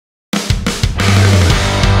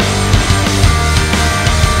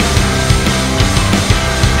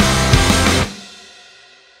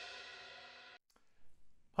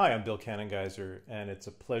Hi, I'm Bill Kanengiser, and it's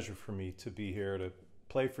a pleasure for me to be here to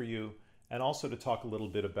play for you and also to talk a little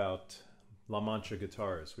bit about La Mancha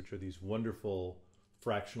guitars, which are these wonderful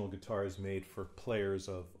fractional guitars made for players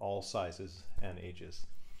of all sizes and ages.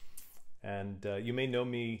 And you may know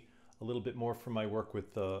me a little bit more from my work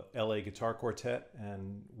with the LA Guitar Quartet,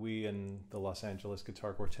 and we in the Los Angeles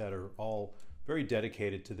Guitar Quartet are all very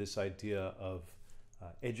dedicated to this idea of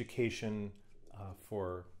education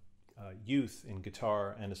for youth in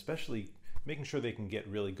guitar, and especially making sure they can get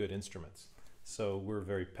really good instruments. So we're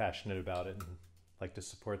very passionate about it and like to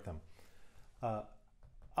support them. I'm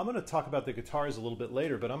going to talk about the guitars a little bit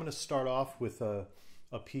later, but I'm going to start off with a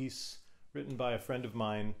piece written by a friend of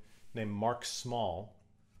mine named Mark Small.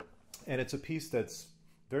 And it's a piece that's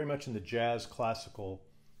very much in the jazz classical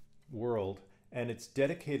world, and it's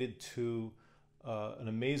dedicated to an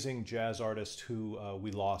amazing jazz artist who we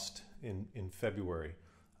lost in February,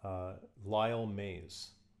 Lyle Mays.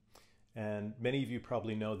 And many of you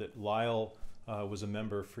probably know that Lyle was a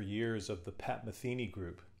member for years of the Pat Metheny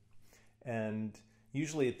group. And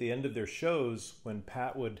usually at the end of their shows, when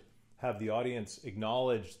Pat would have the audience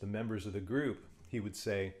acknowledge the members of the group, he would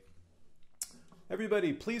say,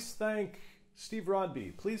 "Everybody, please thank Steve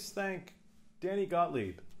Rodby. Please thank Danny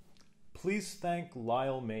Gottlieb. Please thank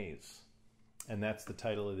Lyle Mays." And that's the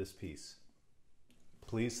title of this piece.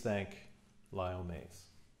 Please thank Lyle Mays.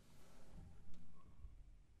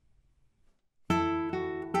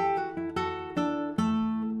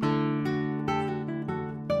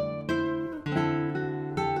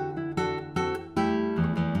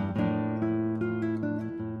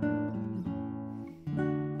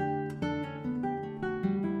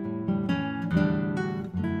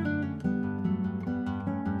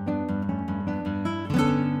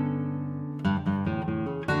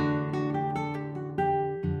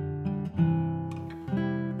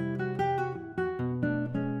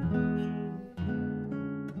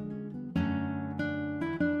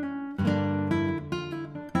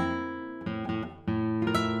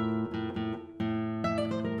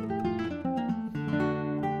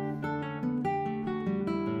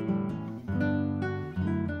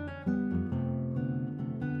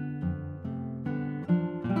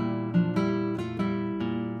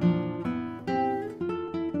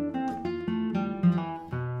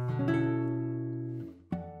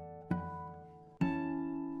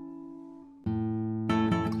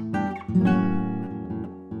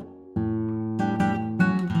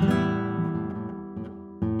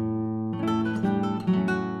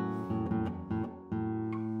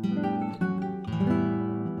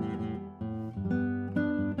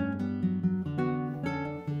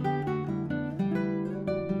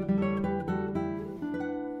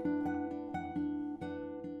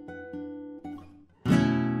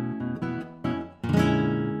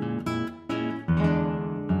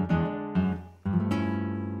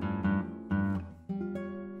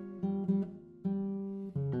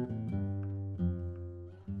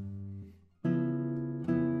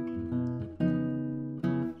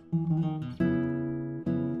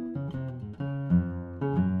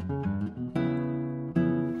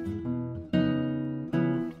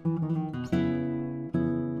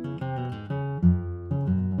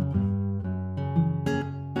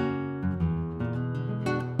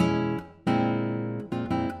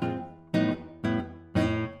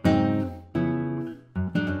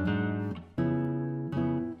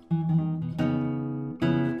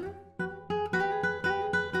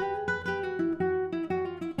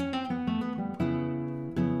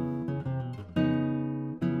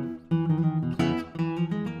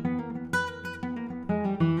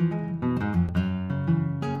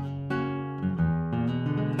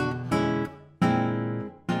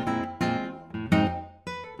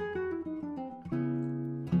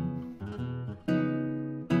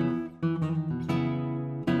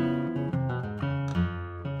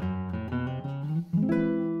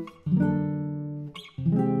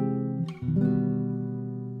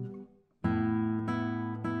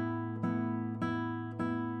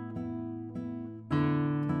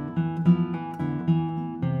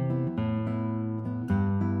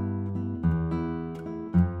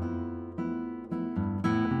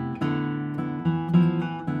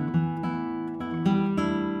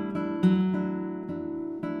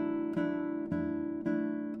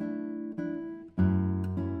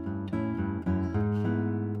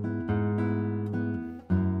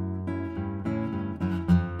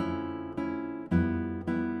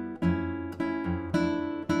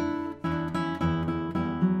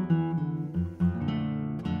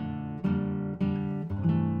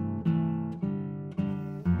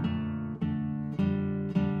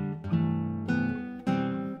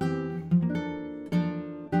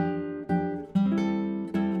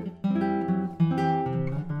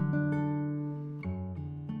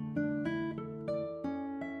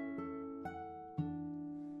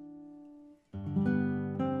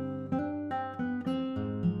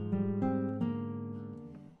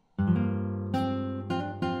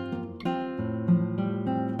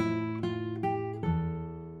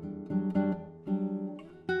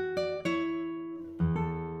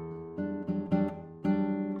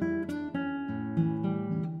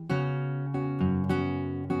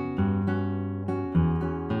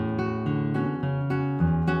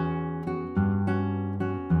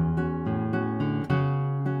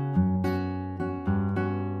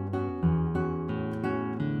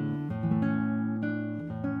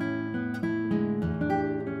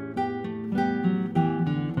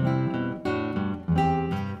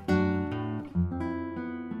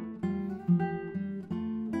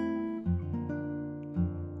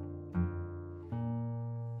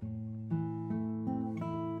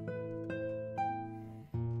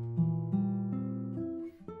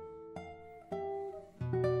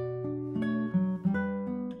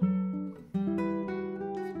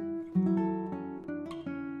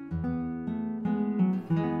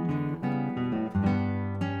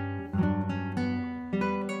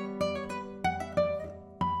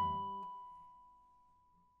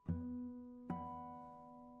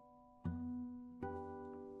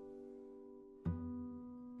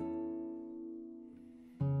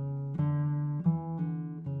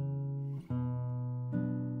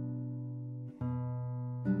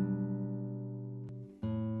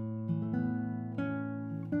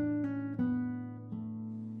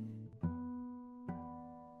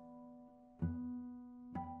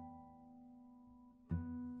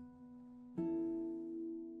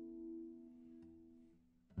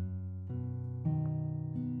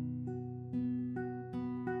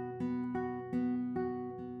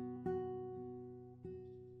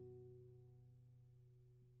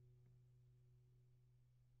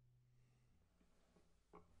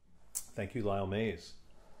 Thank you, Lyle Mays.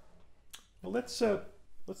 Well, let's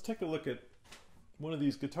take a look at one of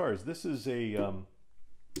these guitars. This is a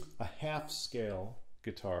half scale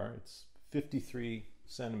guitar. It's 53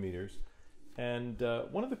 centimeters. And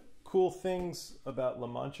one of the cool things about La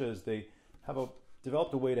Mancha is they have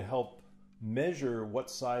developed a way to help measure what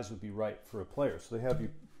size would be right for a player. So they have you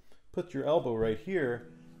put your elbow right here,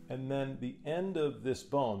 and then the end of this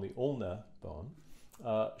bone, the ulna bone,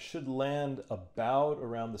 should land about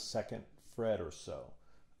around the second fret or so.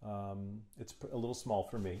 It's a little small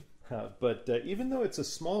for me, but even though it's a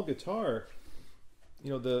small guitar, you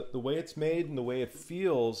know, the way it's made and the way it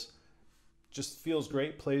feels just feels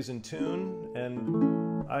great, plays in tune,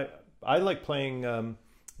 and I like playing,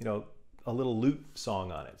 you know, a little lute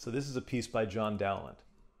song on it. So this is a piece by John Dowland.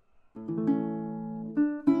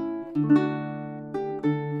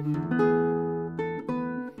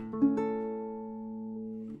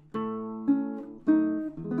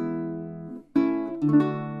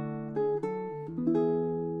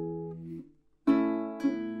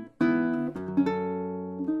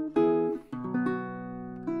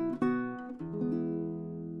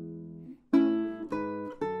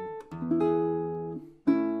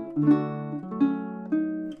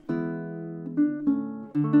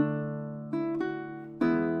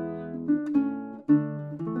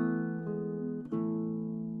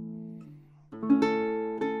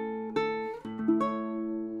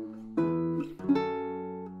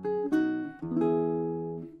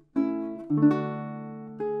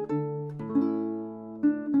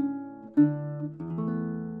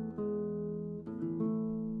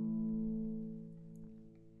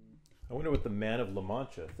 I wonder what the man of La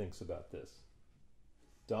Mancha thinks about this.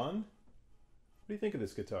 Don, what do you think of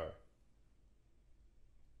this guitar?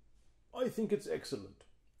 I think it's excellent.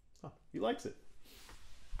 Oh, he likes it.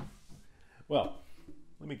 Well,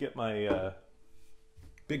 let me get my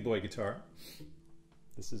big boy guitar.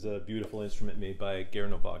 This is a beautiful instrument made by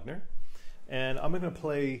Gernot Wagner. And I'm going to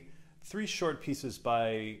play 3 short pieces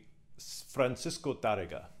by Francisco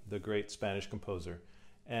Tárrega, the great Spanish composer.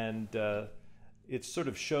 And it sort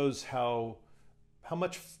of shows how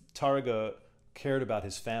much Tárrega cared about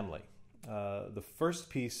his family. The first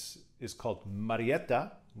piece is called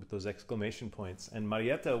Marieta, with those exclamation points, and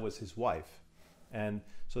Marieta was his wife. And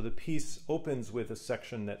so the piece opens with a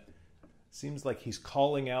section that seems like he's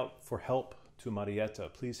calling out for help to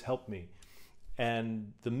Marieta, please help me.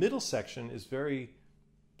 And the middle section is very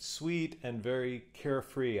sweet and very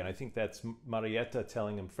carefree, and I think that's Marieta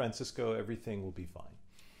telling him, Francisco, everything will be fine.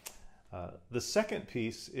 The second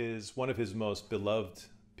piece is one of his most beloved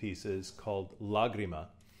pieces called Lágrima,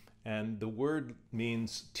 and the word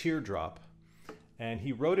means teardrop, and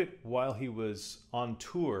he wrote it while he was on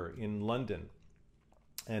tour in London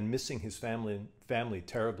and missing his family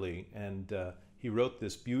terribly, and he wrote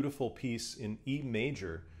this beautiful piece in E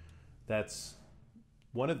major that's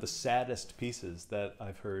one of the saddest pieces that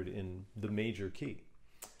I've heard in the major key.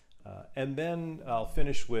 And then I'll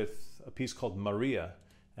finish with a piece called Maria,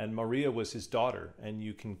 and Maria was his daughter, and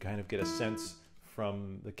you can kind of get a sense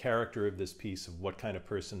from the character of this piece of what kind of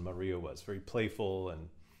person Maria was, very playful and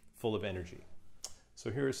full of energy. So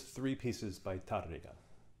here's 3 pieces by Tárrega.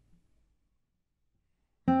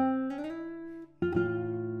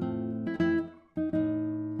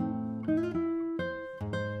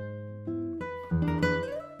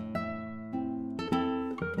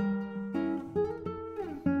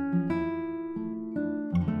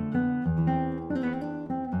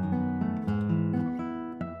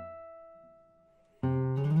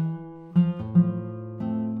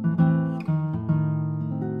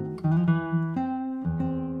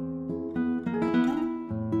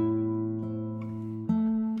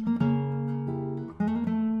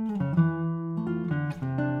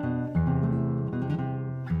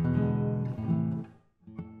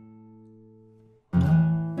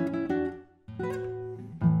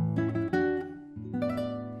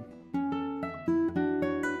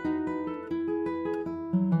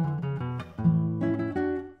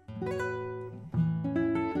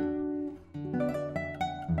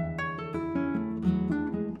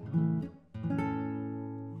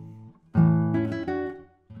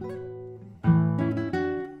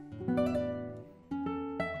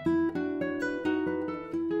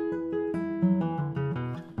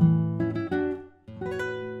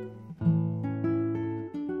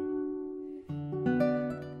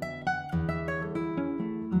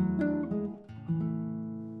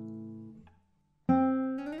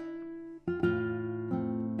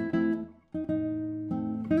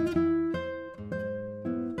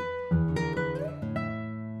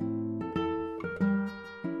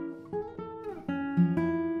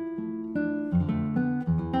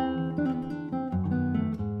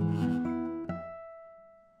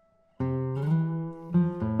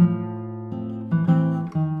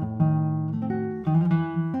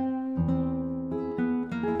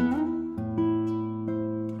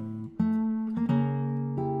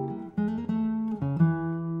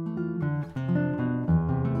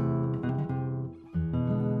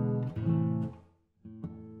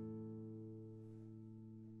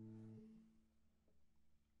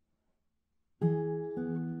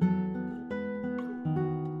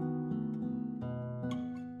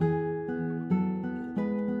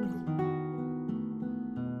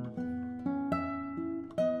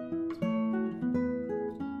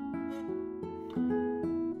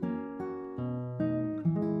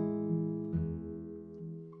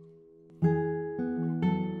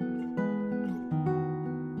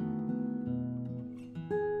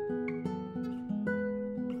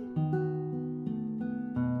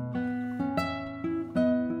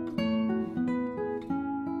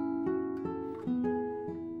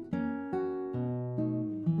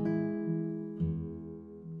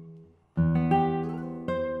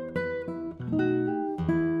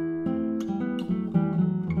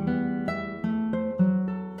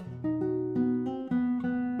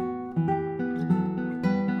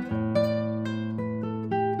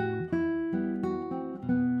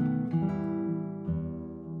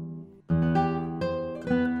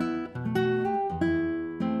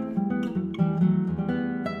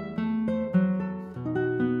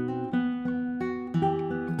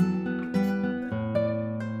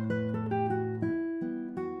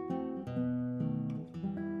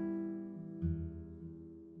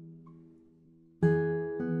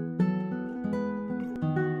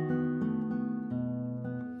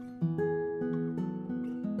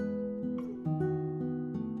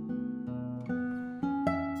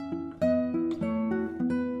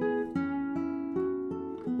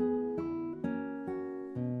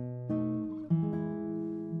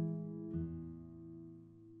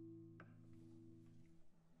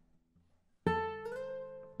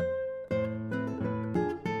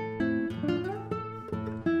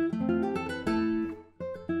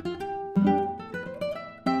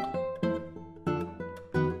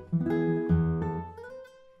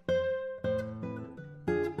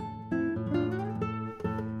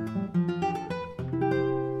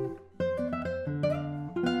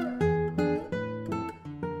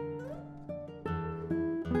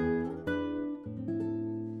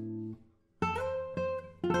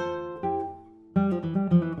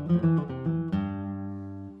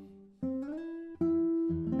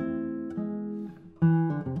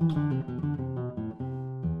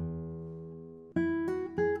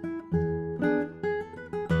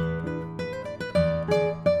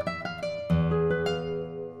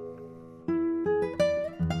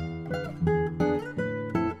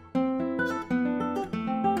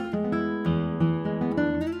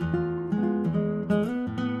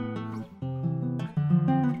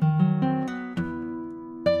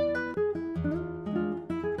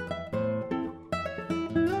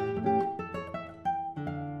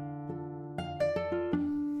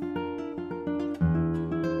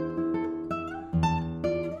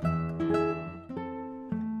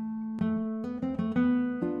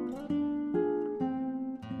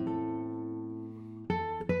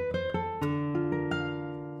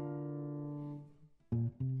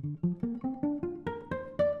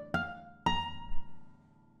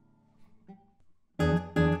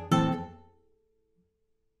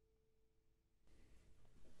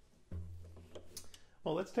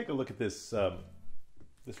 Well, let's take a look at this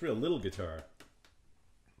this real little guitar.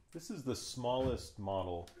 This is the smallest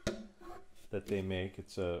model that they make.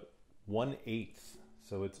 It's a 1/8,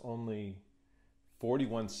 so it's only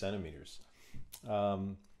 41 centimeters.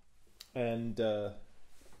 You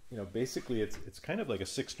know, basically it's kind of like a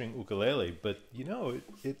 6-string ukulele, but you know,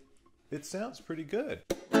 it sounds pretty good.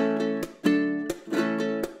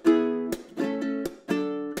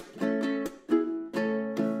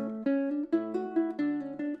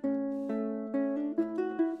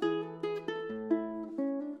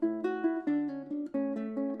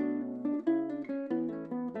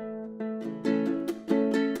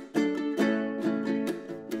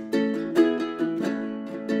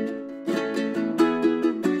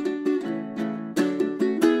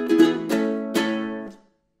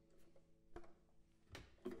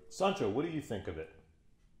 Sancho, what do you think of it?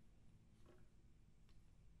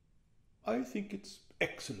 I think it's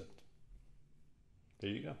excellent.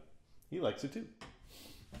 There you go. He likes it too.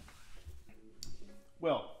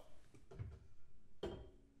 Well,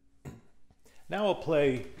 now I'll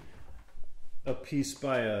play a piece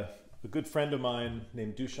by a good friend of mine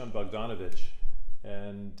named Dusan Bogdanovic.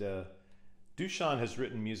 And Dusan has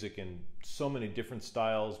written music in so many different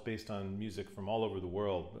styles based on music from all over the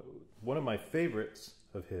world. One of my favorites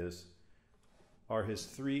of his are his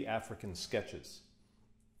 3 African sketches.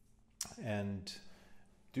 And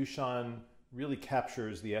Dusan really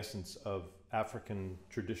captures the essence of African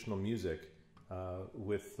traditional music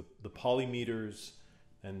with the polymeters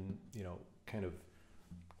and, you know, kind of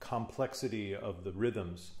complexity of the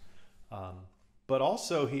rhythms. But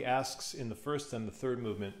also he asks in the first and the third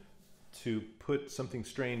movement to put something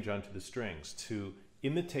strange onto the strings, to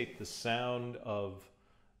imitate the sound of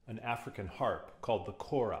an African harp called the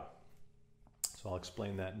kora. So I'll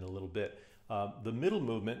explain that in a little bit. The middle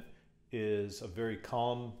movement is a very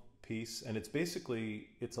calm piece, and it's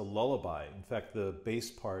a lullaby. In fact, the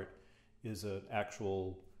bass part is an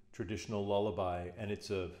actual traditional lullaby, and it's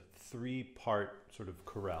a 3-part sort of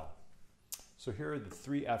chorale. So here are the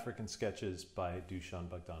 3 African sketches by Dusan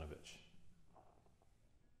Bogdanovic.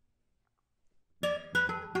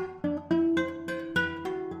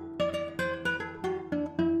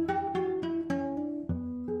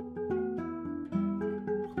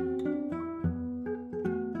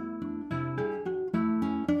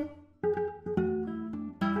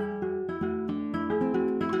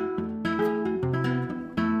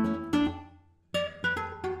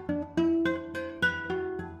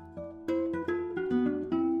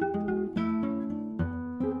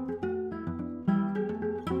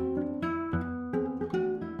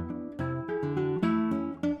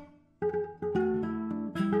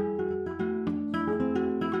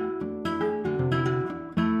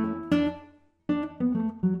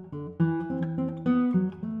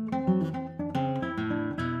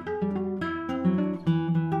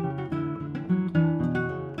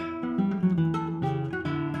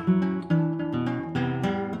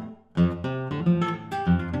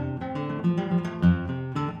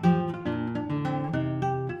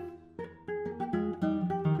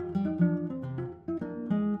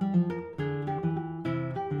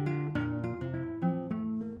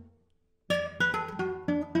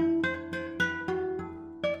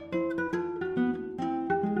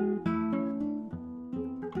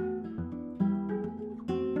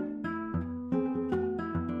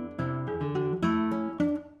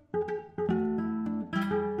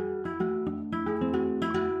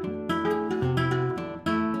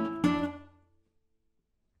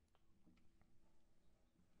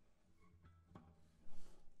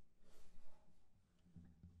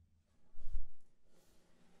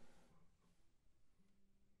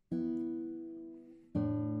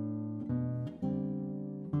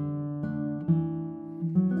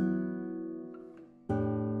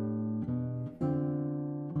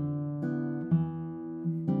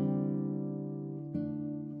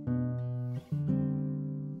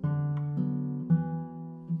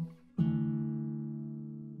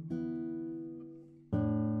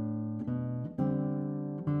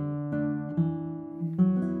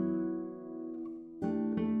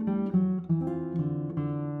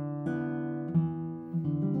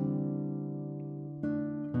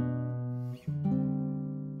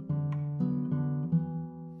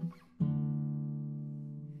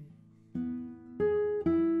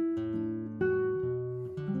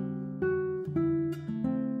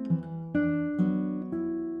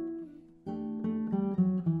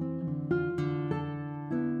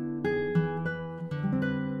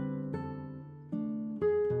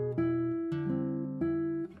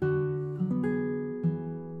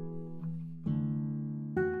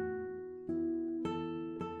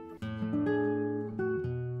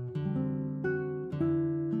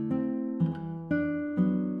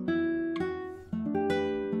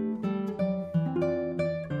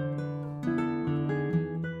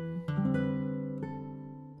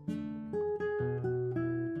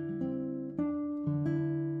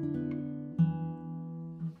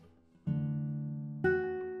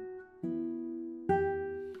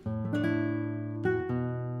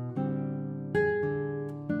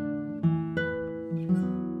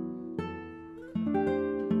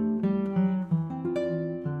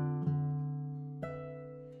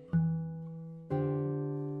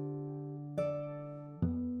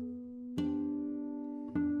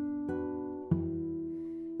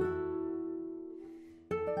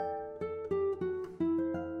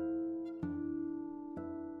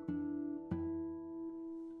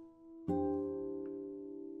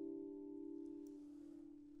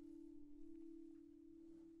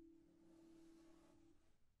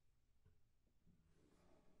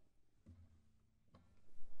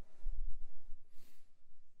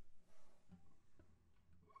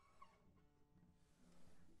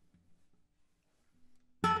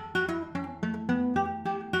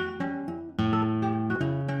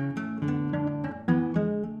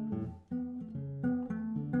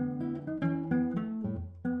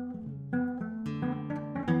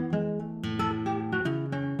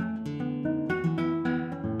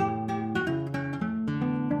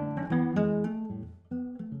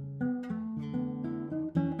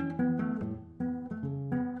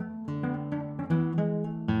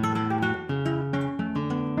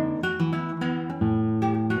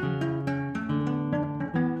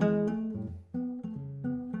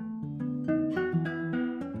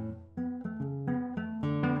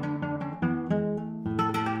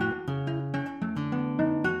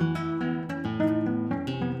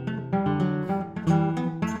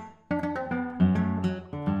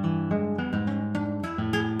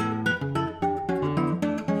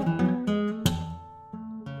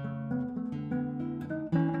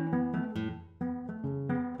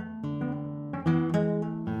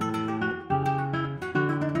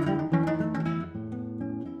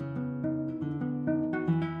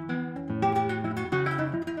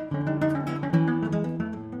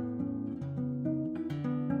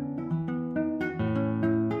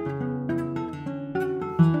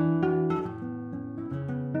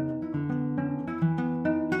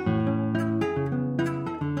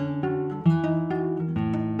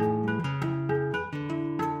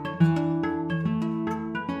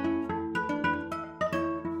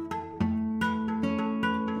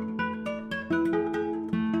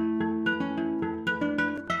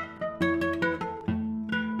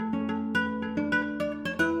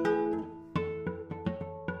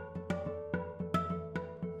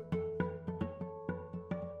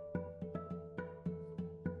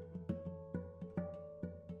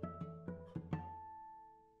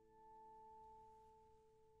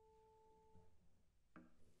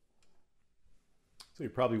 So you're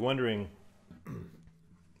probably wondering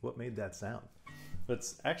what made that sound. But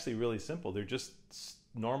it's actually really simple. They're just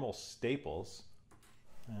normal staples.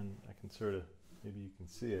 And I can sort of, maybe you can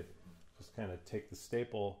see it, just kind of take the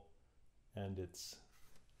staple and it's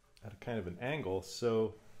at a kind of an angle.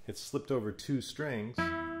 So it's slipped over two strings.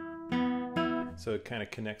 So it kind of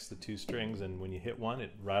connects the two strings, and when you hit one, it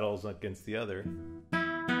rattles against the other.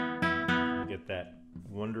 You get that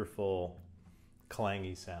wonderful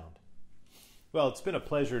clangy sound. Well, it's been a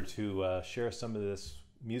pleasure to share some of this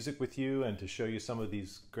music with you and to show you some of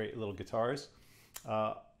these great little guitars.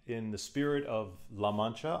 In the spirit of La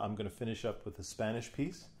Mancha, I'm going to finish up with a Spanish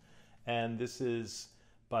piece. And this is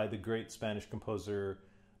by the great Spanish composer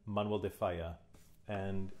Manuel de Falla,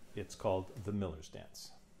 and it's called The Miller's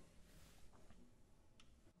Dance.